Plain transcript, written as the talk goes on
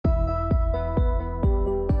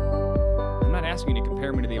asking you to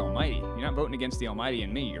compare me to the Almighty. You're not voting against the Almighty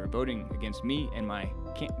and me. You're voting against me and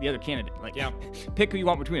the other candidate. Like, yeah. Pick who you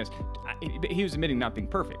want between us. He was admitting not being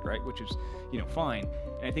perfect, right? Which is, fine.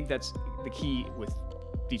 And I think that's the key with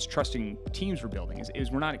these trusting teams we're building is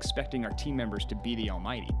we're not expecting our team members to be the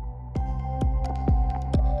Almighty.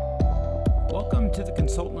 Welcome to the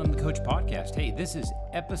Consultant and the Coach podcast. Hey, this is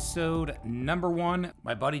episode number 1.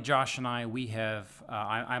 My buddy Josh and I,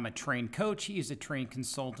 I'm a trained coach. He is a trained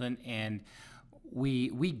consultant, and we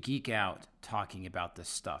geek out talking about this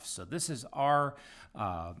stuff. So this is our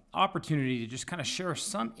opportunity to just kind of share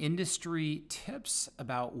some industry tips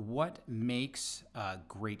about what makes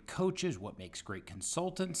great coaches, what makes great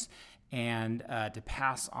consultants, and to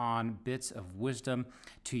pass on bits of wisdom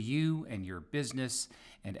to you and your business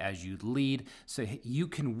and as you lead so you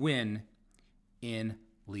can win in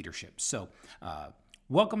leadership. So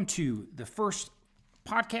welcome to the first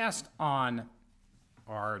podcast on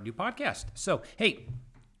our new podcast. So, hey,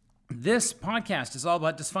 this podcast is all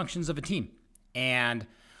about dysfunctions of a team. And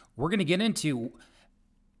we're going to get into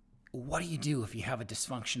what do you do if you have a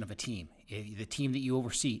dysfunction of a team? If the team that you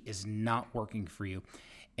oversee is not working for you.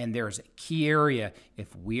 And there's a key area.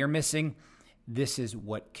 If we are missing, this is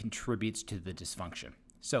what contributes to the dysfunction.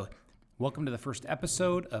 So, welcome to the first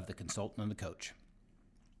episode of The Consultant and the Coach.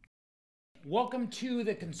 Welcome to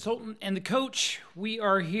The Consultant and the Coach. We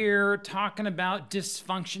are here talking about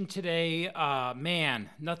dysfunction today. Man,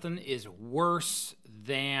 nothing is worse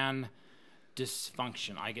than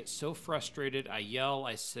dysfunction. I get so frustrated. I yell.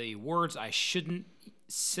 I say words I shouldn't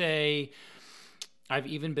say. I've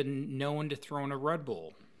even been known to throw in a Red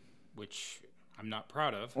Bull, which I'm not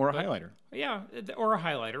proud of. Or a highlighter. Yeah, or a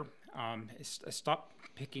highlighter. Stop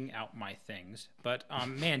picking out my things. But,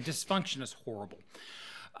 man, dysfunction is horrible.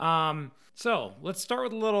 So let's start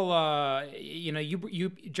with a little,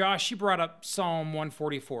 Josh, you brought up Psalm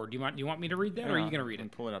 144. Do you want me to read that, or are you going to read it?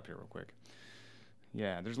 Pull it up here real quick.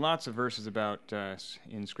 Yeah, there's lots of verses about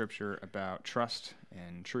in Scripture about trust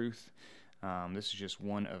and truth. This is just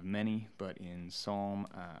one of many, but in Psalm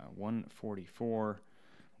 144,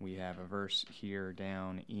 we have a verse here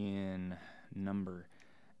down in number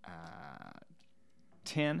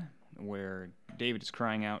 10, where David is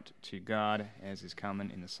crying out to God, as is common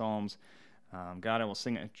in the Psalms. God, I will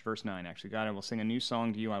sing, verse 9 actually, God, I will sing a new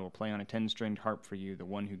song to you, I will play on a 10-stringed harp for you, the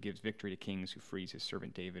one who gives victory to kings, who frees his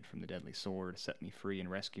servant David from the deadly sword, set me free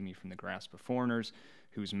and rescue me from the grasp of foreigners,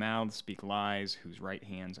 whose mouths speak lies, whose right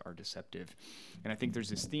hands are deceptive. And I think there's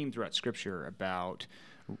this theme throughout Scripture about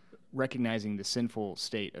recognizing the sinful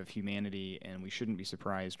state of humanity, and we shouldn't be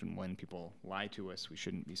surprised when people lie to us. We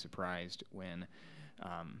shouldn't be surprised when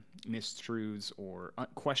mistruths or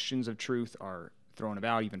questions of truth are thrown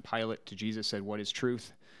about. Even Pilate to Jesus said, "What is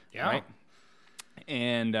truth?" Yeah. Right?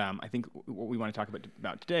 And I think what we want to talk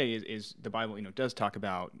about today is the Bible, does talk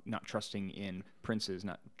about not trusting in princes,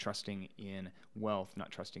 not trusting in wealth, not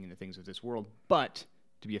trusting in the things of this world. But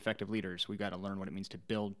to be effective leaders, we've got to learn what it means to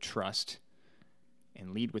build trust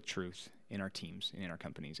and lead with truth in our teams, and in our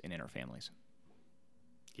companies, and in our families.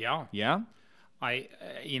 Yeah. Yeah?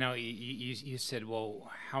 You said, well,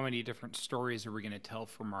 how many different stories are we going to tell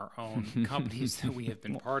from our own companies that we have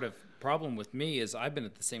been part of? Problem with me is I've been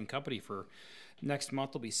at the same company for next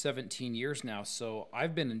month will be 17 years now. So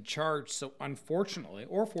I've been in charge. So unfortunately,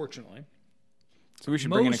 or fortunately. So we should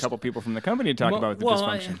bring in a couple people from the company to talk about the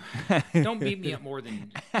dysfunction. Don't beat me up more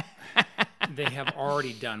than they have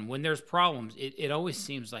already done. When there's problems, it always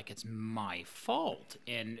seems like it's my fault.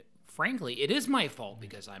 And frankly, it is my fault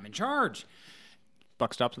because I'm in charge.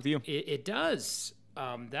 Buck stops with you. It does.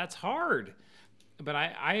 That's hard. But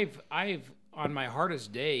I've on my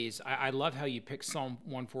hardest days, I love how you pick Psalm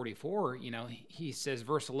 144. He says,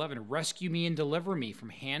 verse 11, rescue me and deliver me from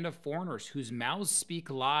hand of foreigners whose mouths speak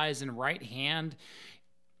lies, and right hand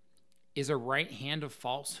is a right hand of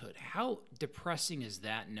falsehood. How depressing is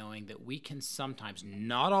that, knowing that we can sometimes,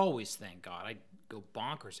 not always, thank God, I'd go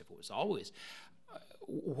bonkers if it was always,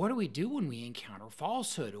 what do we do when we encounter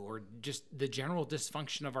falsehood or just the general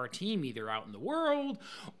dysfunction of our team, either out in the world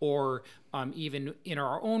or even in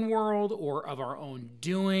our own world or of our own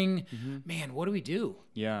doing? Mm-hmm. Man, what do we do?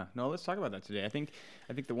 Yeah, no, let's talk about that today. I think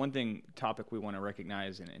the one topic we want to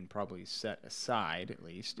recognize and probably set aside at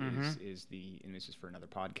least is and this is for another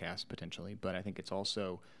podcast potentially, but I think it's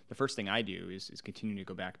also the first thing I do is continue to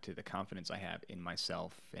go back to the confidence I have in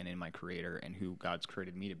myself and in my Creator and who God's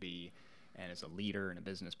created me to be, and as a leader and a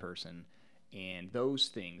business person, and those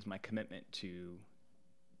things, my commitment to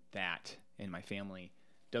that in my family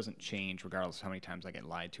doesn't change regardless of how many times I get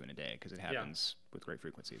lied to in a day, because it happens with great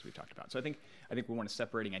frequency, as we've talked about. So I think we want to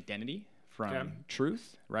separating identity from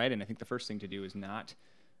truth, right? And I think the first thing to do is not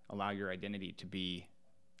allow your identity to be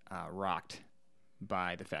rocked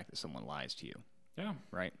by the fact that someone lies to you. Yeah.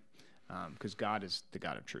 Right? Because God is the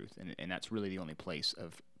God of truth, and that's really the only place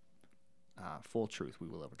of full truth we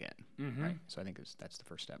will ever get. Right? So I think that's the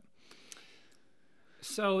first step.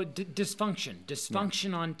 So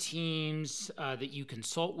dysfunction on teams that you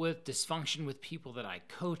consult with, dysfunction with people that I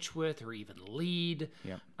coach with or even lead.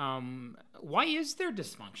 Yeah. Why is there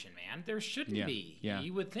dysfunction, man? There shouldn't be. Yeah.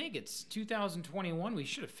 You would think it's 2021. We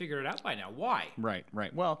should have figured it out by now. Why? Right.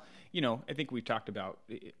 Well, I think we've talked about,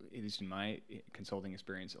 at least in my consulting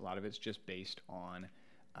experience, a lot of it's just based on,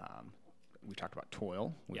 we talked about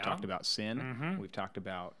toil. We've talked about sin. We've talked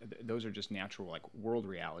about, those are just natural, like, world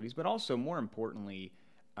realities. But also, more importantly,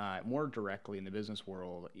 more directly in the business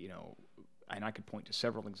world, and I could point to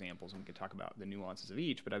several examples, and we could talk about the nuances of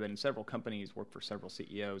each, but I've been in several companies, worked for several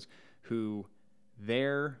CEOs who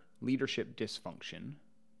their leadership dysfunction,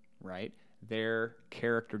 right, their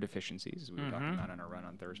character deficiencies, as we were talking about on our run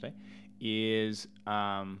on Thursday, is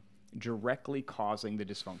directly causing the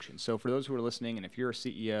dysfunction. So for those who are listening, and if you're a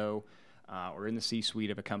CEO or in the C-suite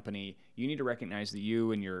of a company, you need to recognize that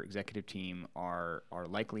you and your executive team are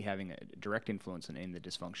likely having a direct influence in the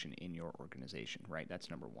dysfunction in your organization, right? That's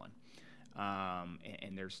number one.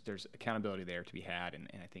 And there's accountability there to be had, and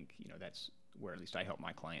I think that's where at least I help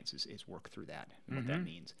my clients is work through that and what that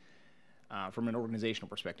means. From an organizational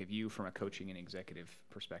perspective, you from a coaching and executive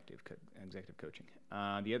perspective, executive coaching.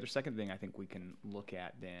 The other second thing I think we can look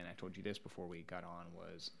at then, I told you this before we got on,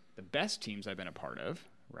 was the best teams I've been a part of,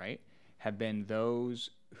 right, have been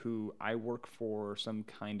those who I work for, some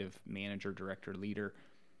kind of manager, director, leader,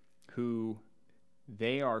 who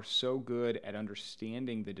they are so good at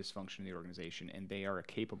understanding the dysfunction of the organization, and they are a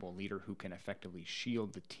capable leader who can effectively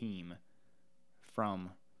shield the team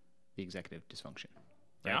from the executive dysfunction.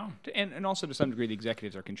 Right? Yeah. And also to some degree the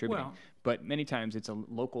executives are contributing. Well, but many times it's a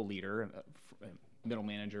local leader, a middle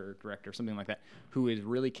manager, director, something like that, who is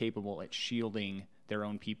really capable at shielding their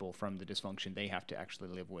own people from the dysfunction they have to actually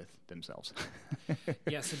live with themselves.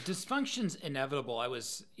 Yeah, so dysfunction's inevitable.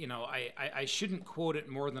 I shouldn't quote it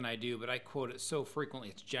more than I do, but I quote it so frequently.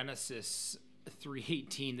 It's Genesis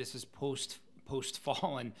 3:18. This is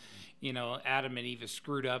post-fall, and Adam and Eve is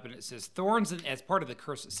screwed up, and it says thorns, and as part of the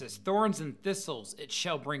curse it says thorns and thistles it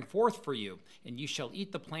shall bring forth for you, and you shall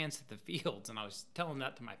eat the plants of the fields. And I was telling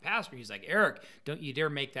that to my pastor. He's like, Eric, don't you dare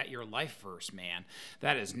make that your life verse, man.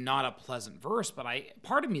 That is not a pleasant verse. But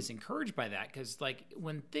part of me is encouraged by that, because like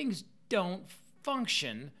when things don't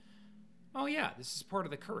function, oh yeah, this is part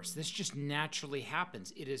of the curse. This just naturally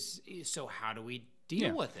happens. It is. So how do we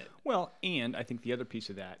deal with it? Well, and I think the other piece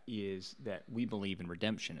of that is that we believe in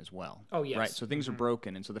redemption as well. Oh, yes. Right? So things are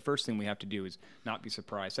broken, and so the first thing we have to do is not be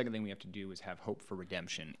surprised. Second thing we have to do is have hope for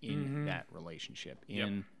redemption in that relationship,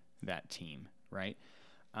 in that team, right?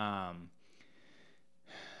 I'm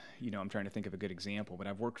trying to think of a good example, but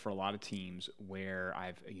I've worked for a lot of teams where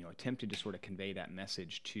I've attempted to sort of convey that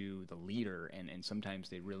message to the leader, and sometimes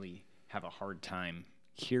they really have a hard time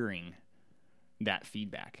hearing that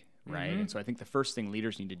feedback. Right. And so I think the first thing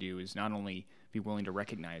leaders need to do is not only be willing to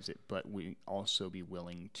recognize it, but we also be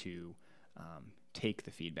willing to take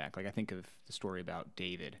the feedback. Like I think of the story about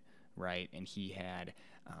David, right? And he had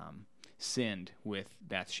sinned with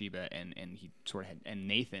Bathsheba, and he sort of had, and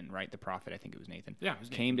Nathan, right? The prophet, I think it was Nathan,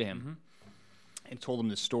 came to him and told him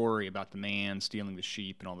the story about the man stealing the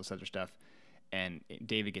sheep and all this other stuff. And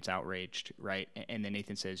David gets outraged, right? And then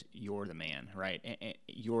Nathan says, you're the man, right? And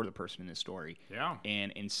you're the person in this story. Yeah.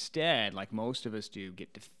 And instead, like most of us do,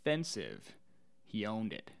 get defensive. He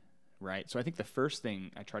owned it, right? So I think the first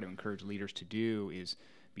thing I try to encourage leaders to do is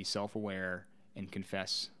be self-aware and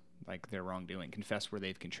confess like their wrongdoing, confess where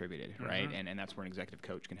they've contributed, right? And that's where an executive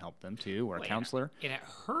coach can help them too, or a counselor. And it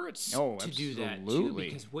hurts to do that too,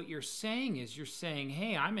 because what you're saying is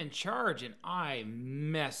hey, I'm in charge and I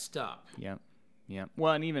messed up. Yeah. Yeah.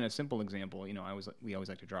 Well, and even a simple example, we always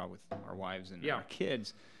like to draw with our wives and our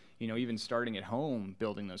kids, even starting at home,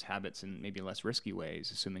 building those habits in maybe less risky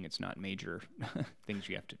ways, assuming it's not major things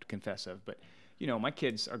you have to confess of. But, my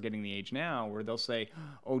kids are getting the age now where they'll say,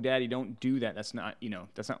 oh, Daddy, don't do that. That's not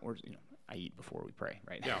where, I eat before we pray,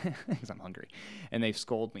 right? Yeah. Because I'm hungry. And they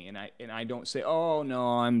scold me. And I don't say, oh,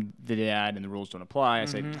 no, I'm the dad and the rules don't apply. I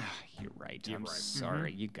say, you're right. I'm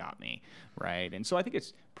sorry. You got me. Right. And so I think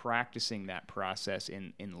it's practicing that process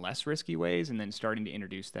in less risky ways and then starting to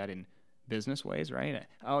introduce that in business ways, right?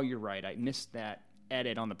 Oh, you're right. I missed that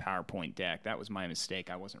edit on the PowerPoint deck. That was my mistake.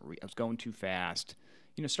 I was going too fast.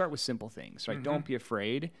 Start with simple things, right? Don't be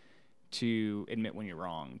afraid to admit when you're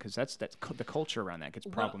wrong, because that's the culture around that gets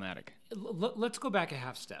problematic. Let's go back a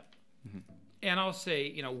half step, and I'll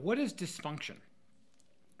say, what is dysfunction?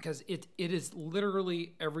 because it is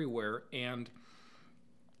literally everywhere. And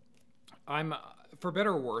I'm, for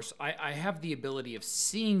better or worse, I have the ability of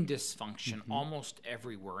seeing dysfunction almost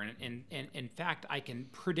everywhere. And in fact, I can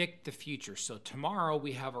predict the future. So tomorrow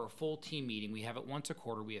we have our full team meeting. We have it once a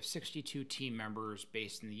quarter. We have 62 team members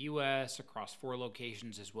based in the U.S., across 4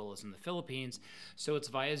 locations, as well as in the Philippines. So it's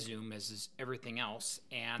via Zoom, as is everything else.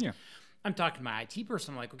 And I'm talking to my IT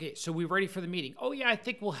person. I'm like, okay, so we ready for the meeting? Oh, yeah, I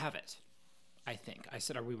think we'll have it. I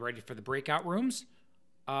said, are we ready for the breakout rooms?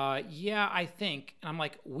 Yeah, I think. And I'm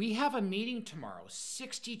like, we have a meeting tomorrow,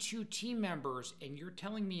 62 team members, and you're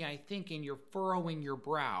telling me I think, and you're furrowing your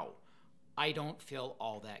brow. I don't feel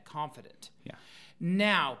all that confident. Yeah.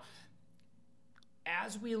 Now,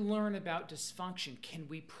 as we learn about dysfunction, can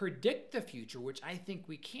we predict the future? Which I think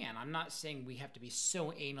we can. I'm not saying we have to be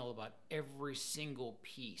so anal about every single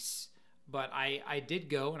piece. But I did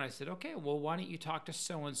go and I said, okay, well, why don't you talk to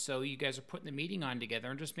so-and-so? You guys are putting the meeting on together,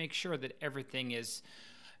 and just make sure that everything is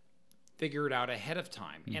figured out ahead of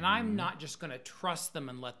time. And I'm not just going to trust them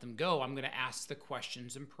and let them go. I'm going to ask the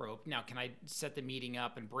questions and probe. Now, can I set the meeting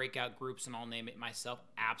up and break out groups and I'll name it myself?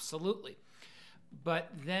 Absolutely.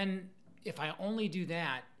 But then if I only do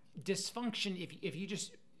that, dysfunction, if you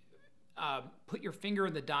just put your finger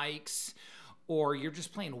in the dikes, or you're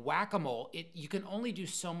just playing whack-a-mole, you can only do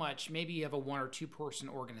so much. Maybe you have a 1 or 2 person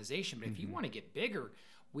organization, but if you want to get bigger,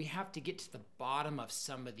 we have to get to the bottom of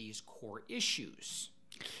some of these core issues.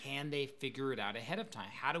 Can they figure it out ahead of time?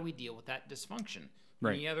 How do we deal with that dysfunction?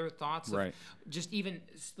 Right. Any other thoughts? Right. Just even,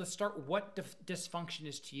 let's start what dysfunction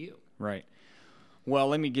is to you. Right. Well,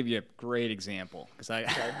 let me give you a great example, because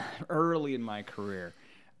early in my career,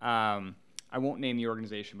 I won't name the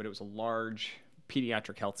organization, but it was a large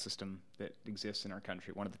pediatric health system that exists in our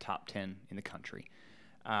country, one of the top 10 in the country.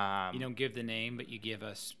 You don't give the name, but you give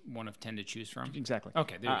us one of 10 to choose from? Exactly.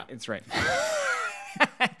 Okay, there you go. It's right.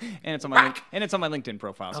 and it's on my LinkedIn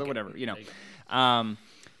profile, so whatever, you know.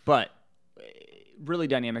 But really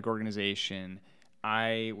dynamic organization.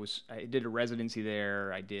 I did a residency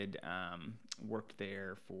there. I did worked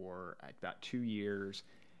there for about 2 years.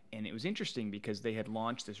 And it was interesting because they had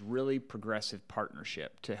launched this really progressive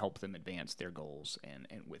partnership to help them advance their goals, and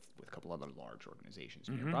with a couple other large organizations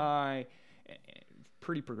nearby, and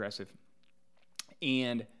pretty progressive.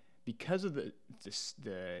 And because of the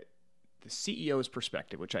CEO's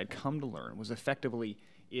perspective, which I'd come to learn, was effectively,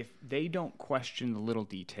 if they don't question the little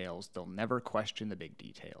details, they'll never question the big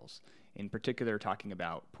details. In particular, talking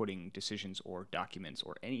about putting decisions or documents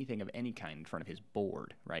or anything of any kind in front of his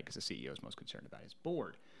board, right? Because the CEO is most concerned about his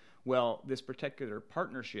board. Well, this particular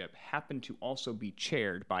partnership happened to also be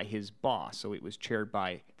chaired by his boss. So it was chaired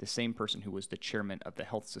by the same person who was the chairman of the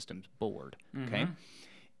health system's board. Okay.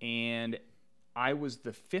 And I was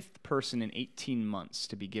the 5th person in 18 months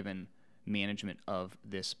to be given management of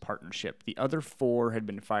this partnership. The other 4 had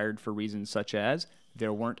been fired for reasons such as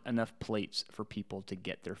there weren't enough plates for people to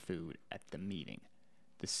get their food at the meeting.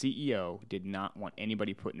 The CEO did not want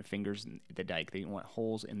anybody putting fingers in the dike. They didn't want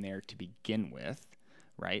holes in there to begin with.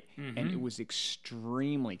 Right? And it was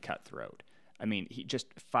extremely cutthroat. I mean, he just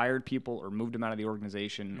fired people or moved them out of the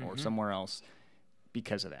organization or somewhere else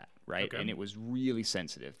because of that, right? Okay. And it was really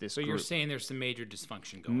sensitive. So you're saying there's some major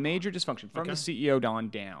dysfunction going on. Major dysfunction from the CEO on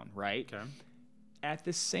down, right? Okay. At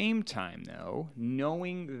the same time, though,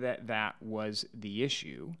 knowing that was the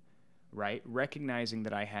issue, right? Recognizing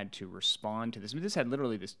that I had to respond to this. I mean, this had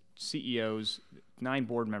literally the CEOs, 9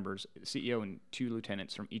 board members, CEO and 2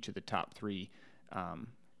 lieutenants from each of the top 3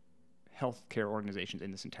 healthcare organizations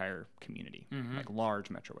in this entire community, like large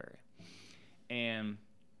metro area. And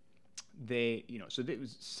they, so it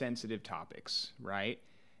was sensitive topics, right?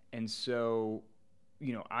 And so,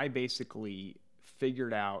 I basically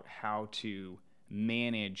figured out how to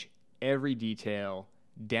manage every detail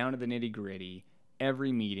down to the nitty gritty,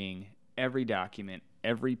 every meeting, every document,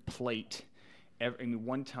 every plate.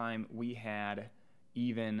 One time we had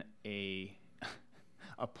even a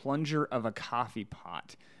plunger of a coffee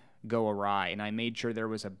pot go awry, and I made sure there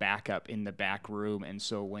was a backup in the back room. And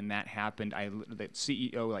so when that happened, the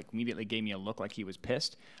CEO immediately gave me a look like he was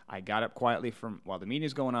pissed. I got up quietly while the meeting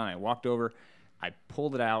was going on. I walked over, I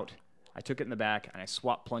pulled it out, I took it in the back, and I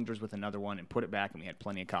swapped plungers with another one and put it back, and we had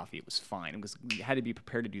plenty of coffee. It was fine. You had to be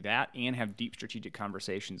prepared to do that and have deep strategic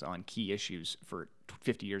conversations on key issues for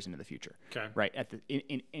 50 years into the future. Okay. Right,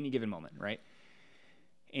 in any given moment, right?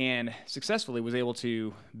 And successfully was able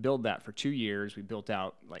to build that for 2 years. We built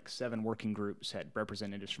out 7 working groups, had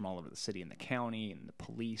representatives from all over the city and the county and the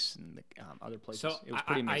police and the other places. So it was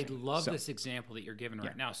pretty amazing. I love this example that you're giving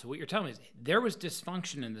right now. So what you're telling me is there was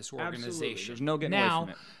dysfunction in this organization. Absolutely. There's no getting away from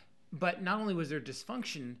it. But not only was there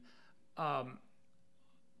dysfunction,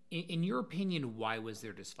 in your opinion, why was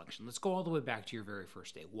there dysfunction? Let's go all the way back to your very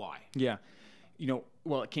first day. Why? Yeah.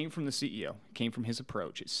 Well, it came from the CEO. It came from his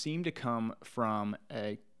approach. It seemed to come from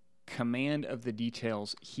a command of the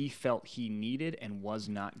details he felt he needed and was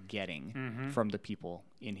not getting from the people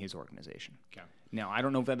in his organization. Okay. Now, I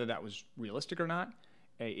don't know whether that was realistic or not.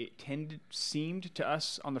 It seemed to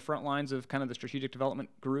us on the front lines of kind of the strategic development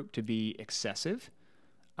group to be excessive.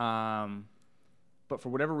 But for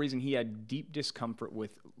whatever reason, he had deep discomfort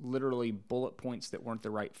with literally bullet points that weren't the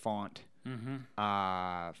right font,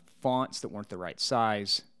 fonts that weren't the right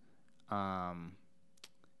size, and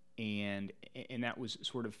that was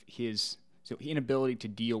sort of his inability to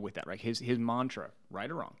deal with that. Right, his mantra,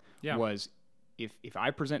 right or wrong, was if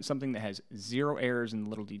I present something that has zero errors in the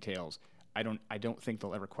little details, I don't think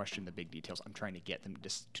they'll ever question the big details I'm trying to get them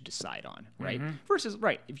to decide on, right? Versus,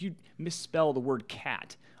 if you misspell the word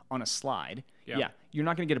cat on a slide, you're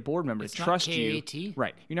not going to get a board member to trust you.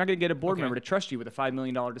 Right. You're not going to get a board member to trust you with a $5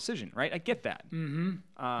 million decision, right? I get that.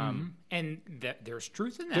 And there's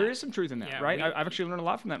truth in that. There is some truth in that, right? I've actually learned a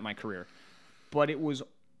lot from that in my career. But it was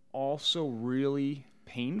also really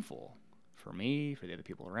painful for me, for the other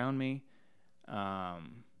people around me.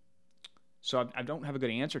 So I don't have a good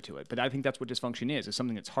answer to it, but I think that's what dysfunction is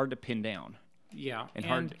something that's hard to pin down. Yeah.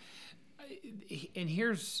 And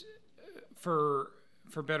here's, for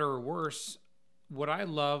better or worse, what I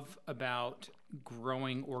love about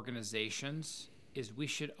growing organizations is we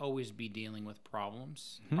should always be dealing with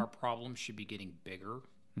problems. Our problems should be getting bigger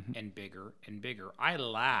and bigger and bigger. I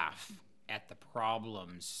laugh at the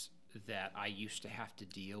problems that I used to have to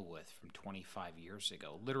deal with from 25 years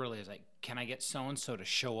ago. Literally, it's like, can I get so-and-so to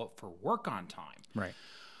show up for work on time? Right.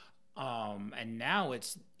 And now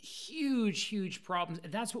it's huge problems.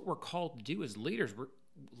 And that's what we're called to do as leaders.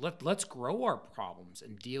 Let's grow our problems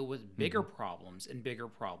and deal with bigger problems and bigger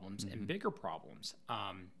problems and bigger problems.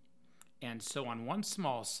 And so on one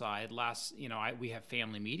small side, we have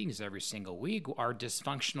family meetings every single week. Our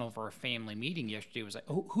dysfunctional of our family meeting yesterday was like,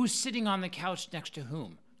 who's sitting on the couch next to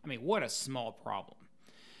whom? I mean, what a small problem.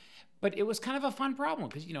 But it was kind of a fun problem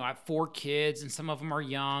because, I have 4 kids and some of them are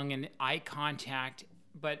young and eye contact.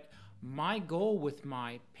 But my goal with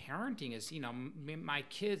my parenting is, my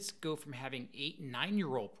kids go from having 8 and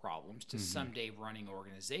 9-year-old problems to someday running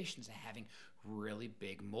organizations and having really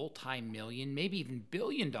big multi-million, maybe even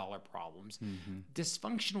billion-dollar problems.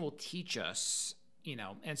 Dysfunction will teach us,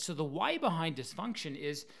 and so the why behind dysfunction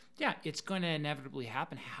is, it's going to inevitably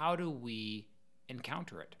happen. How do we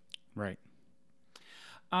encounter it? Right.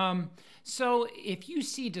 So if you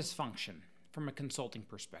see dysfunction from a consulting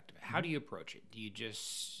perspective, how do you approach it?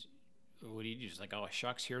 What do you do? Just like, oh,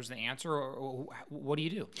 shucks, here's the answer? Or what do?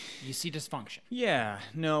 You see dysfunction. Yeah,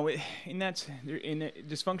 no,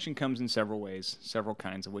 dysfunction comes in several ways, several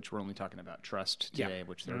kinds, of which we're only talking about trust today,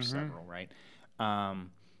 which there are several, right?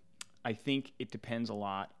 I think it depends a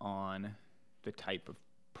lot on the type of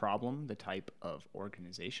problem, the type of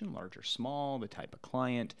organization, large or small, the type of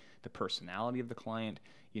client, the personality of the client.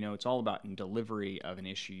 It's all about in delivery of an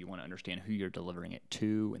issue. You want to understand who you're delivering it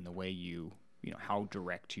to and the way how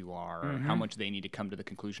direct you are, how much they need to come to the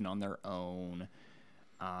conclusion on their own,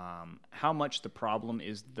 how much the problem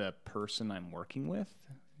is the person I'm working with,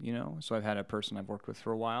 So I've had a person I've worked with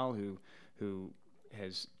for a while who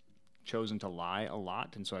has chosen to lie a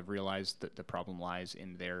lot, and so I've realized that the problem lies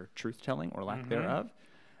in their truth-telling or lack thereof.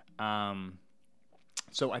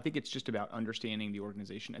 So I think it's just about understanding the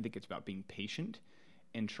organization. I think it's about being patient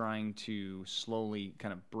and trying to slowly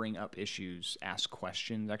kind of bring up issues, ask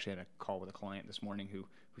questions. I actually had a call with a client this morning who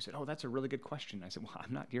said, oh, that's a really good question. I said, well,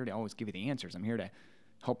 I'm not here to always give you the answers. I'm here to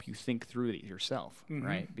help you think through it yourself,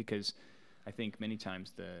 right? Because I think many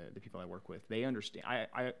times the people I work with, they understand.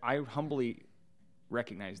 I humbly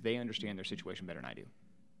recognize they understand their situation better than I do,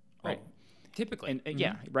 right? Oh, typically. And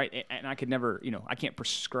yeah, right. And I could never, I can't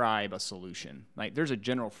prescribe a solution. Like there's a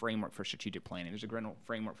general framework for strategic planning. There's a general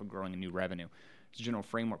framework for growing a new revenue. There's a general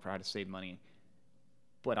framework for how to save money.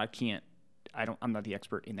 But I'm not the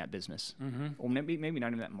expert in that business. Or maybe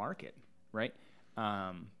not in that market, right?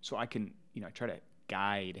 So I can, I try to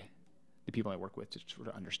guide the people I work with to sort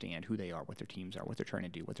of understand who they are, what their teams are, what they're trying to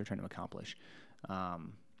do, what they're trying to accomplish.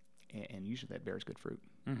 And usually that bears good fruit.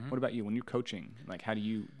 What about you? When you're coaching, like how do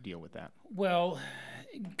you deal with that? Well,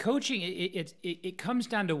 coaching, it comes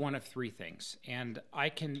down to one of 3 things. And I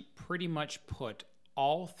can pretty much put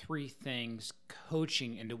all 3 things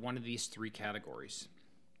coaching into one of these 3 categories.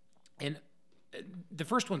 And the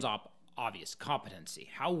first one's obvious, competency.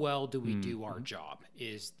 How well do we do our job?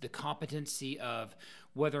 Is the competency of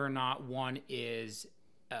whether or not one is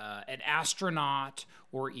an astronaut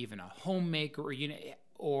or even a homemaker, or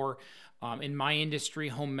or in my industry,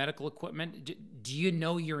 home medical equipment. Do you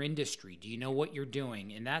know your industry? Do you know what you're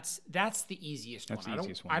doing? And that's the easiest one.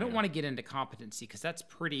 I don't want to get into competency because that's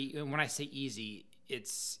pretty. And when I say easy,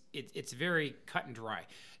 it's very cut and dry.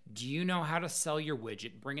 Do you know how to sell your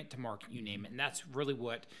widget, bring it to market, you name it? And that's really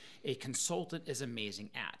what a consultant is amazing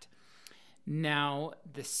at. Now,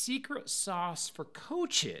 the secret sauce for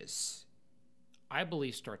coaches, I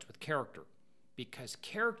believe, starts with character, because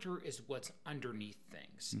character is what's underneath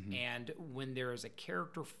things. Mm-hmm. And when there is a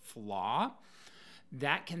character flaw,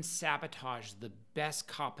 that can sabotage the best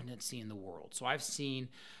competency in the world. So I've seen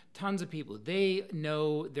tons of people, they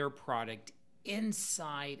know their product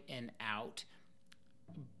inside and out,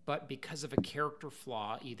 but because of a character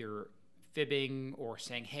flaw, either fibbing or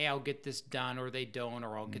saying, hey, I'll get this done, or they don't,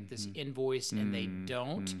 or I'll get this invoice and they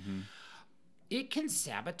don't, it can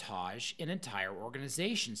sabotage an entire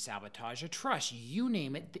organization, sabotage a trust, you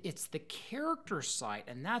name it. It's the character side,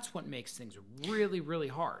 and that's what makes things really, really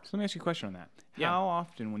hard. So let me ask you a question on that. Yeah. How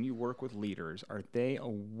often when you work with leaders, are they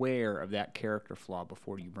aware of that character flaw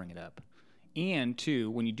before you bring it up? And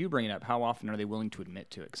two, when you do bring it up, how often are they willing to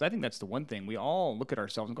admit to it? Because I think that's the one thing. We all look at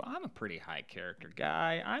ourselves and go, I'm a pretty high character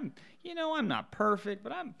guy. I'm not perfect,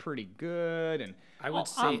 but I'm pretty good. And I would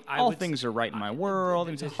say all things are right in my world.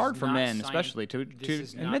 And it's hard for men, especially, to admit this. This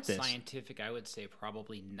is not scientific. I would say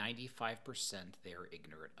probably 95% they're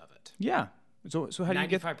ignorant of it. Yeah. So how do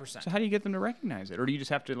 95%. So how do you get them to recognize it? Or do you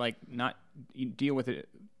just have to not deal with it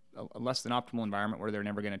a less than optimal environment where they're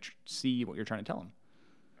never going to see what you're trying to tell them?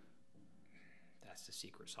 The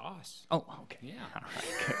secret sauce. Oh, okay. Yeah.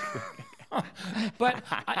 All right. But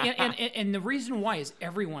and the reason why is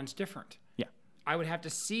everyone's different. Yeah. I would have to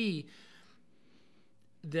see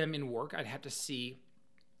them in work. I'd have to see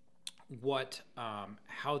what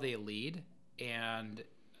how they lead, and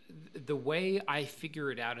the way I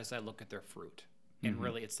figure it out is I look at their fruit. And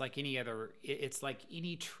really, it's like any other. It's like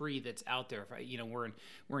any tree that's out there. If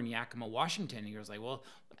we're in Yakima, Washington, and you're like, well,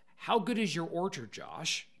 how good is your orchard,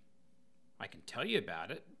 Josh? I can tell you about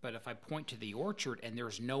it, but if I point to the orchard and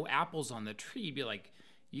there's no apples on the tree, you'd be like,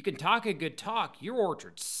 you can talk a good talk. Your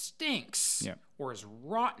orchard stinks or is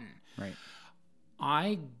rotten. Right.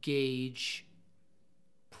 I gauge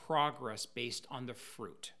progress based on the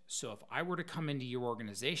fruit. So if I were to come into your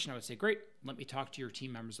organization, I would say, great, let me talk to your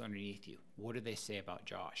team members underneath you. What do they say about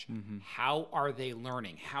Josh? Mm-hmm. How are they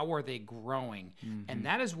learning? How are they growing? Mm-hmm. And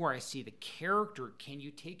that is where I see the character. Can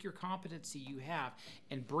you take your competency you have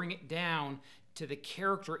and bring it down to the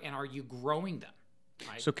character, and are you growing them?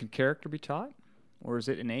 So can character be taught, or is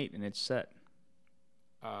it innate and it's set?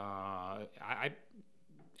 I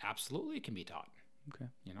absolutely it can be taught. Okay.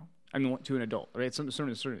 I mean, to an adult, right? I sort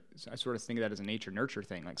of think of that as a nature-nurture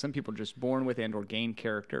thing. Like some people are just born with and or gain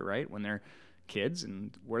character, right, when they're kids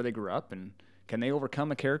and where they grew up, and can they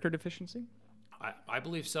overcome a character deficiency? I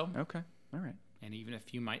believe so. Okay, all right. And even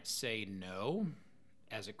if you might say no,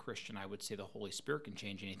 as a Christian, I would say the Holy Spirit can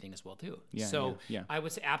change anything as well, too. Yeah, so yeah. I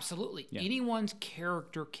would say absolutely. Yeah. Anyone's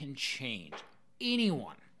character can change.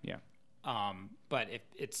 Anyone. Yeah. But if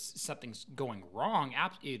it's something's going wrong,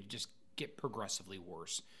 it just get progressively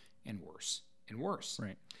worse and worse and worse.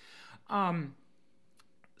 Right.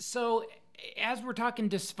 So as we're talking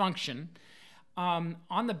dysfunction,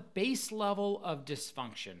 on the base level of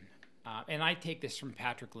dysfunction, and I take this from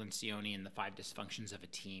Patrick Lencioni in the 5 Dysfunctions of a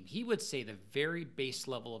Team, he would say the very base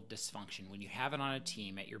level of dysfunction, when you have it on a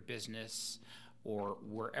team at your business or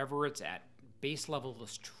wherever it's at, base level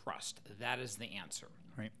is trust. That is the answer.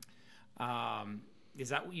 Right. Is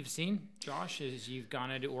that what you've seen, Josh, as you've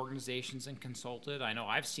gone into organizations and consulted? I know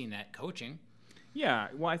I've seen that coaching. Yeah,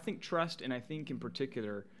 well, I think trust, and I think in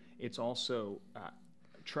particular, it's also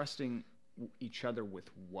trusting each other with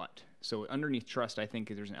what? So underneath trust, I think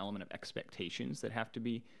there's an element of expectations that have to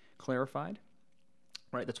be clarified,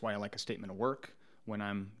 right? That's why I like a statement of work when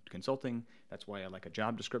I'm consulting. That's why I like a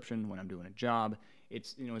job description when I'm doing a job.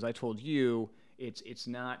 It's, as I told you, it's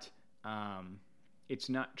not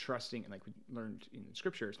trusting, like we learned in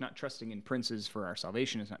Scripture, it's not trusting in princes for our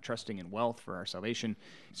salvation. It's not trusting in wealth for our salvation.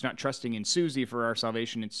 It's not trusting in Susie for our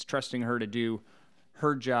salvation. It's trusting her to do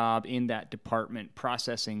her job in that department,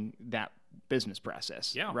 processing that business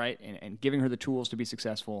process, right? And giving her the tools to be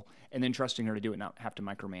successful, and then trusting her to do it, not have to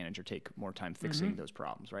micromanage or take more time fixing those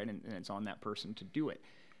problems, right? And it's on that person to do it.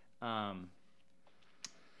 I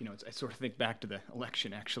sort of think back to the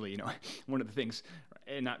election, actually. One of the things,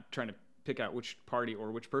 and not trying to pick out which party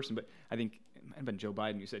or which person, but I think it might have been Joe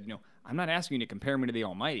Biden who said, I'm not asking you to compare me to the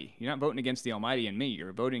Almighty. You're not voting against the Almighty and me.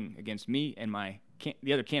 You're voting against me and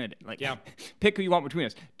the other candidate. Pick who you want between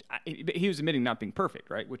us. He was admitting not being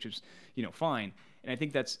perfect, right? Which is, fine. And I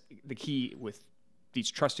think that's the key with these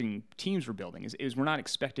trusting teams we're building is we're not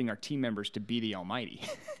expecting our team members to be the almighty.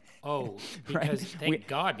 Oh, because thank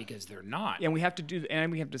God, because they're not. And we have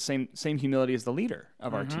the same humility as the leader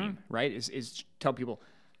of our team, right? Is tell people,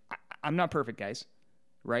 I'm not perfect, guys,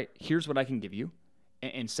 right? Here's what I can give you,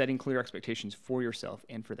 and setting clear expectations for yourself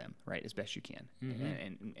and for them, right, as best you can,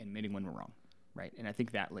 and admitting when we're wrong, right? And I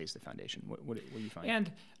think that lays the foundation. What do you find?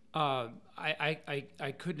 And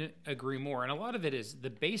I couldn't agree more. And a lot of it is the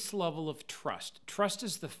base level of trust. Trust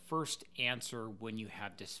is the first answer when you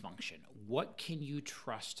have dysfunction. What can you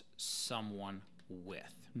trust someone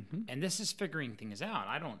with? And this is figuring things out.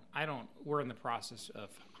 We're in the process of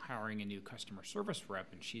hiring a new customer service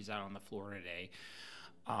rep, and she's out on the floor today.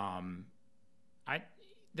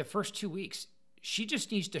 The first 2 weeks, she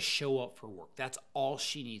just needs to show up for work. That's all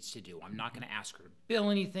she needs to do. I'm not going to ask her to bill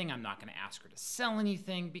anything. I'm not going to ask her to sell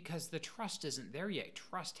anything because the trust isn't there yet.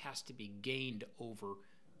 Trust has to be gained over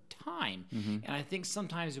time. And I think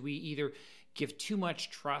sometimes we either give too much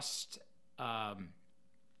trust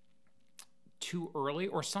too early,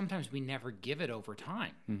 or sometimes we never give it over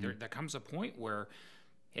time. There comes a point where,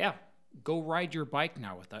 go ride your bike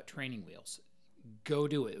now without training wheels. Go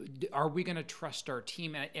do it. Are we going to trust our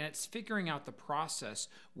team? And it's figuring out the process.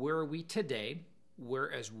 Where are we today?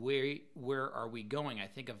 Where are we going? I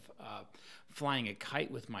think of flying a kite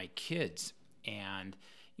with my kids, and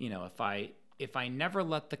if I never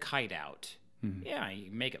let the kite out,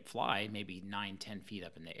 you make it fly maybe 9-10 feet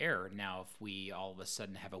up in the air. Now, if we all of a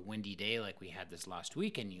sudden have a windy day like we had this last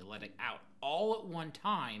weekend, you let it out all at one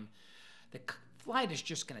time, the flight is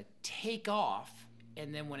just going to take off.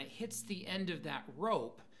 And then when it hits the end of that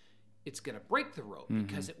rope, it's going to break the rope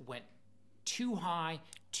because it went too high,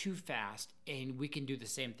 too fast. And we can do the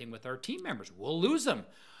same thing with our team members. We'll lose them.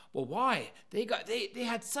 Well, why? They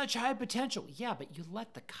had such high potential. Yeah, but you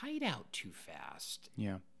let the kite out too fast.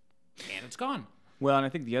 Yeah. And it's gone. Well, and I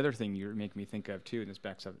think the other thing you're making me think of too, and this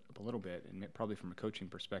backs up a little bit, and probably from a coaching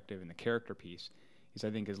perspective and the character piece, is I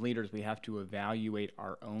think as leaders we have to evaluate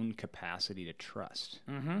our own capacity to trust,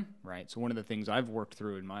 right? So one of the things I've worked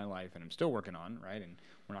through in my life, and I'm still working on, right, and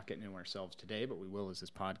we're not getting into ourselves today, but we will as this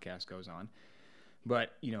podcast goes on.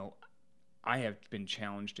 But, I have been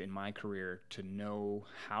challenged in my career to know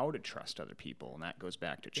how to trust other people, and that goes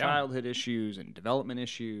back to childhood issues and development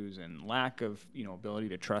issues and lack of, ability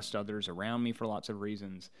to trust others around me for lots of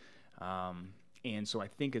reasons. And so I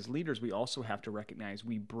think as leaders, we also have to recognize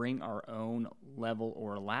we bring our own level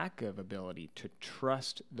or lack of ability to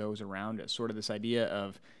trust those around us. Sort of this idea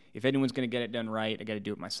of, if anyone's going to get it done right, I got to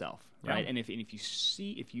do it myself, right? And if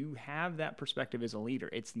you have that perspective as a leader,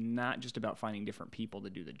 it's not just about finding different people to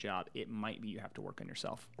do the job. It might be you have to work on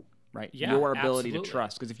yourself, right? Yeah, your ability absolutely. to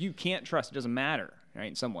trust, because if you can't trust, it doesn't matter, right?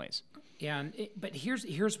 In some ways. Yeah, but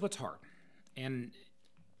here's what's hard, and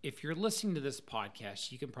if you're listening to this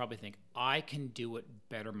podcast, you can probably think, I can do it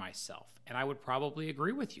better myself. And I would probably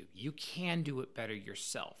agree with you. You can do it better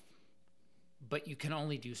yourself, but you can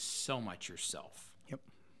only do so much yourself. Yep.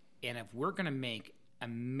 And if we're going to make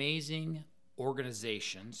amazing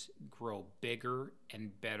organizations grow bigger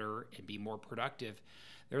and better and be more productive,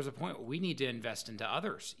 there's a point where we need to invest into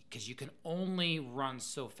others, because you can only run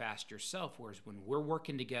so fast yourself. Whereas when we're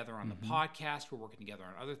working together on the podcast, we're working together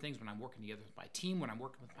on other things, when I'm working together with my team, when I'm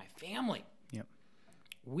working with my family,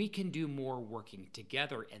 we can do more working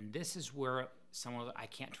together. And this is where I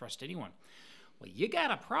can't trust anyone. Well, you got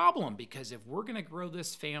a problem, because if we're going to grow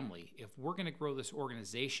this family, if we're going to grow this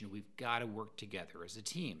organization, we've got to work together as a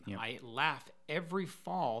team. I laugh every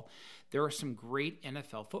fall. There are some great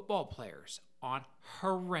NFL football players on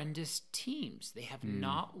horrendous teams. They have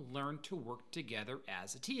not learned to work together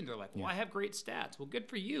as a team. They're like, well, I have great stats. Well, good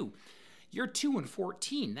for you. You're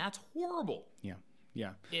 2-14. That's horrible.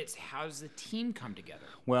 Yeah. It's how does the team come together?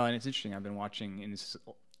 Well, and it's interesting. I've been watching, and it's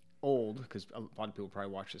old because a lot of people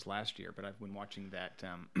probably watched this last year, but I've been watching that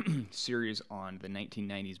series on the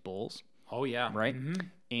 1990s Bulls. Oh, yeah. Right?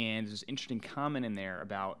 And there's this interesting comment in there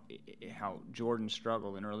about how Jordan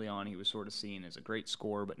struggled, and early on he was sort of seen as a great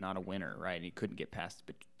scorer but not a winner, right? And he couldn't get past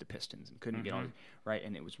the Pistons and couldn't get on, right?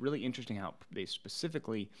 And it was really interesting how they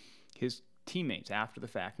specifically, his teammates after the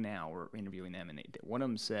fact now were interviewing them, and one of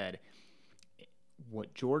them said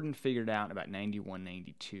what Jordan figured out about 91,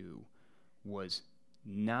 92 was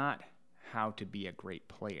not how to be a great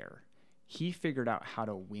player. He figured out how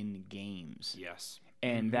to win games. Yes.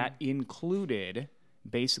 And that included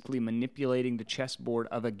basically manipulating the chessboard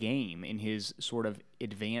of a game in his sort of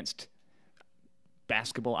advanced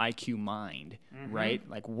basketball IQ mind, right?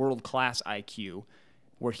 Like world-class IQ,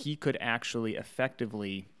 where he could actually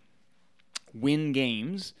effectively win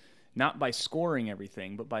games, not by scoring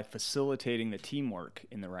everything, but by facilitating the teamwork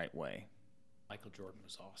in the right way. Michael Jordan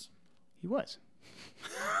was awesome. He was.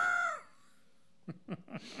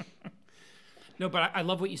 No, but I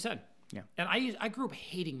love what you said. Yeah. And I grew up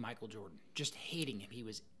hating Michael Jordan, just hating him. He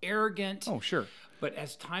was arrogant. Oh, sure. But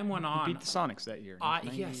as time went on, He beat the Sonics that year.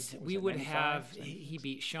 yes, we would have. He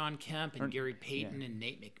beat Sean Kemp and Gary Payton and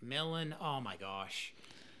Nate McMillan. Oh my gosh,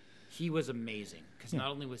 he was amazing because not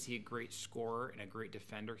only was he a great scorer and a great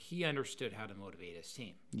defender, he understood how to motivate his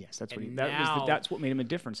team. Yes, that's And what that's what made him a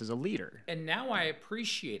difference as a leader. And now I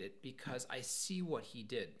appreciate it because I see what he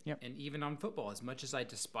did. Yep. And even on football, as much as I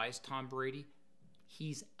despise Tom Brady,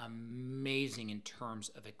 he's amazing in terms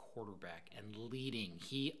of a quarterback and leading.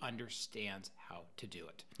 He understands how to do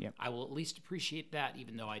it. Yep. I will at least appreciate that,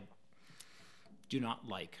 even though I do not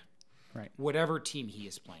like Right. whatever team he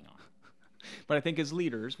is playing on. But I think as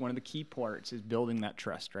leaders, one of the key parts is building that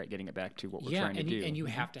trust, right? Getting it back to what we're trying to do. And you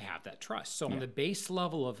have to have that trust. So on the base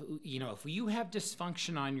level of, if you have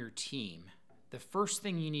dysfunction on your team, the first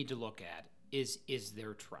thing you need to look at is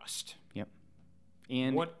their trust. Yep.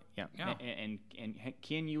 And What- yeah. yeah. And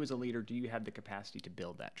can you as a leader, do you have the capacity to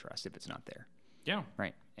build that trust if it's not there? Yeah.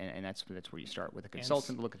 Right. And that's where you start with a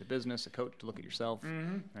consultant to look at the business, a coach to look at yourself.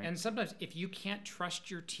 Right? And sometimes if you can't trust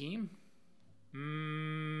your team,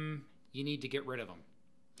 you need to get rid of them.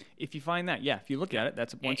 If you find that, if you look at it,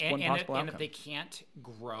 that's one possible outcome. And if they can't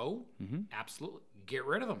grow, absolutely get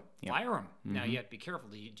rid of them. Fire them. Now you have to be careful.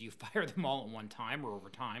 Do you fire them all at one time or over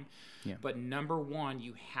time? Yeah. But number one,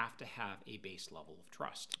 you have to have a base level of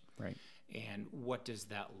trust. Right. And what does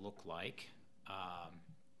that look like?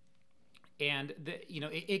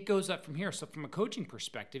 It goes up from here. So from a coaching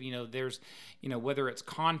perspective, there's, whether it's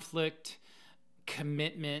conflict,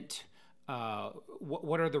 commitment,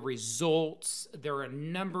 what are the results? There are a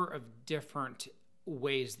number of different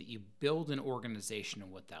ways that you build an organization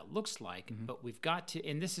and what that looks like. But we've got to,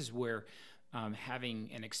 and this is where having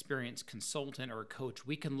an experienced consultant or a coach,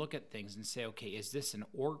 we can look at things and say, okay, is this an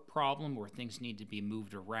org problem where things need to be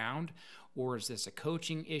moved around? Or is this a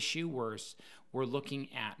coaching issue where we're looking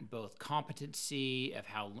at both competency of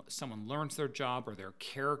how someone learns their job or their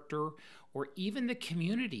character, or even the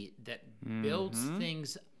community that builds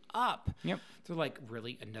things up. Yep. They're like,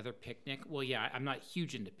 really, another picnic? Well, yeah, I'm not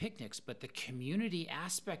huge into picnics, but the community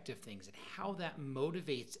aspect of things and how that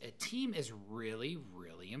motivates a team is really,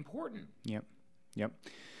 really important. Yep.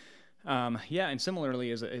 And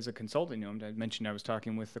similarly, as a consultant, I mentioned I was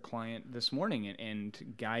talking with the client this morning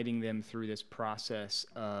and guiding them through this process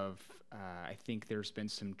of, I think there's been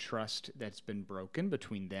some trust that's been broken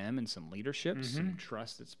between them and some leadership, some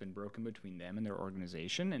trust that's been broken between them and their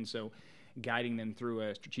organization. And so guiding them through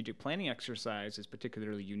a strategic planning exercise is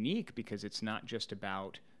particularly unique because it's not just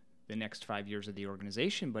about the next 5 years of the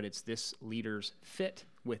organization, but it's this leader's fit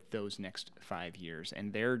with those next 5 years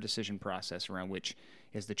and their decision process around which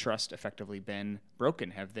has the trust effectively been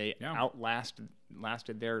broken? Have they outlasted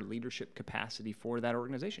their leadership capacity for that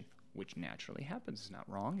organization, which naturally happens. It's not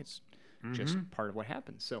wrong. It's just part of what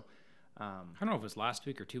happens. So I don't know if it was last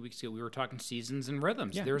week or 2 weeks ago, we were talking seasons and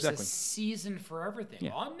rhythms. Yeah, There's exactly. a season for everything.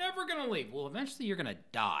 Yeah. Well, I'm never going to leave. Well, eventually you're going to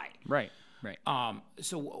die. Right.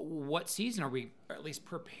 So what season are we at least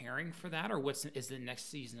preparing for that? Or is the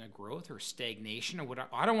next season of growth or stagnation or what?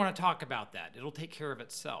 I don't want to talk about that. It'll take care of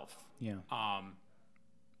itself. Yeah.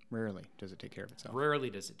 Rarely does it take care of itself.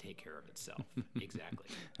 Rarely does it take care of itself. Exactly.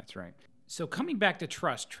 That's right. So coming back to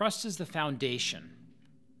trust is the foundation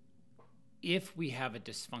if we have a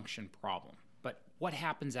dysfunction problem. But what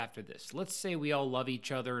happens after this? Let's say we all love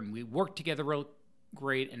each other and we work together real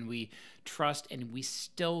great and we trust and we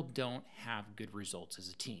still don't have good results as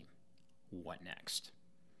a team. What next?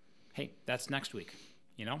 Hey, that's next week.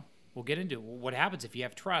 We'll get into what happens if you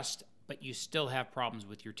have trust, but you still have problems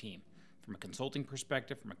with your team. From a consulting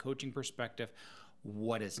perspective, from a coaching perspective,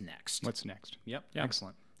 what is next? What's next? Yep. Yeah.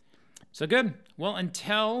 Excellent. So good. Well,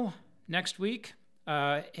 until next week,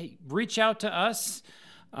 hey, reach out to us,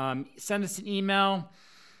 send us an email,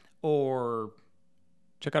 or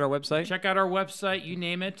Check out our website. check out our website, you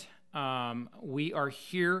name it. We are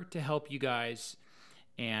here to help you guys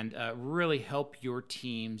and really help your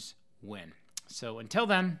teams win. So until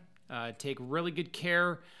then, take really good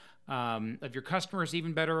care of your customers,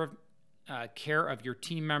 even better care of your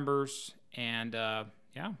team members. And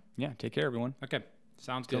Yeah. Take care, everyone. okay,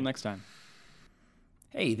 sounds Till good. next time.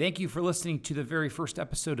 Hey, thank you for listening to the very first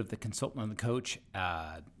episode of The Consultant and the Coach.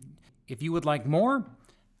 If you would like more,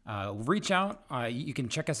 reach out. You can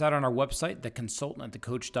check us out on our website,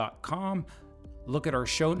 theconsultantandthecoach.com. Look at our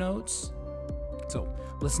show notes. So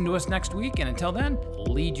listen to us next week, and until then,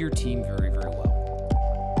 lead your team very, very well.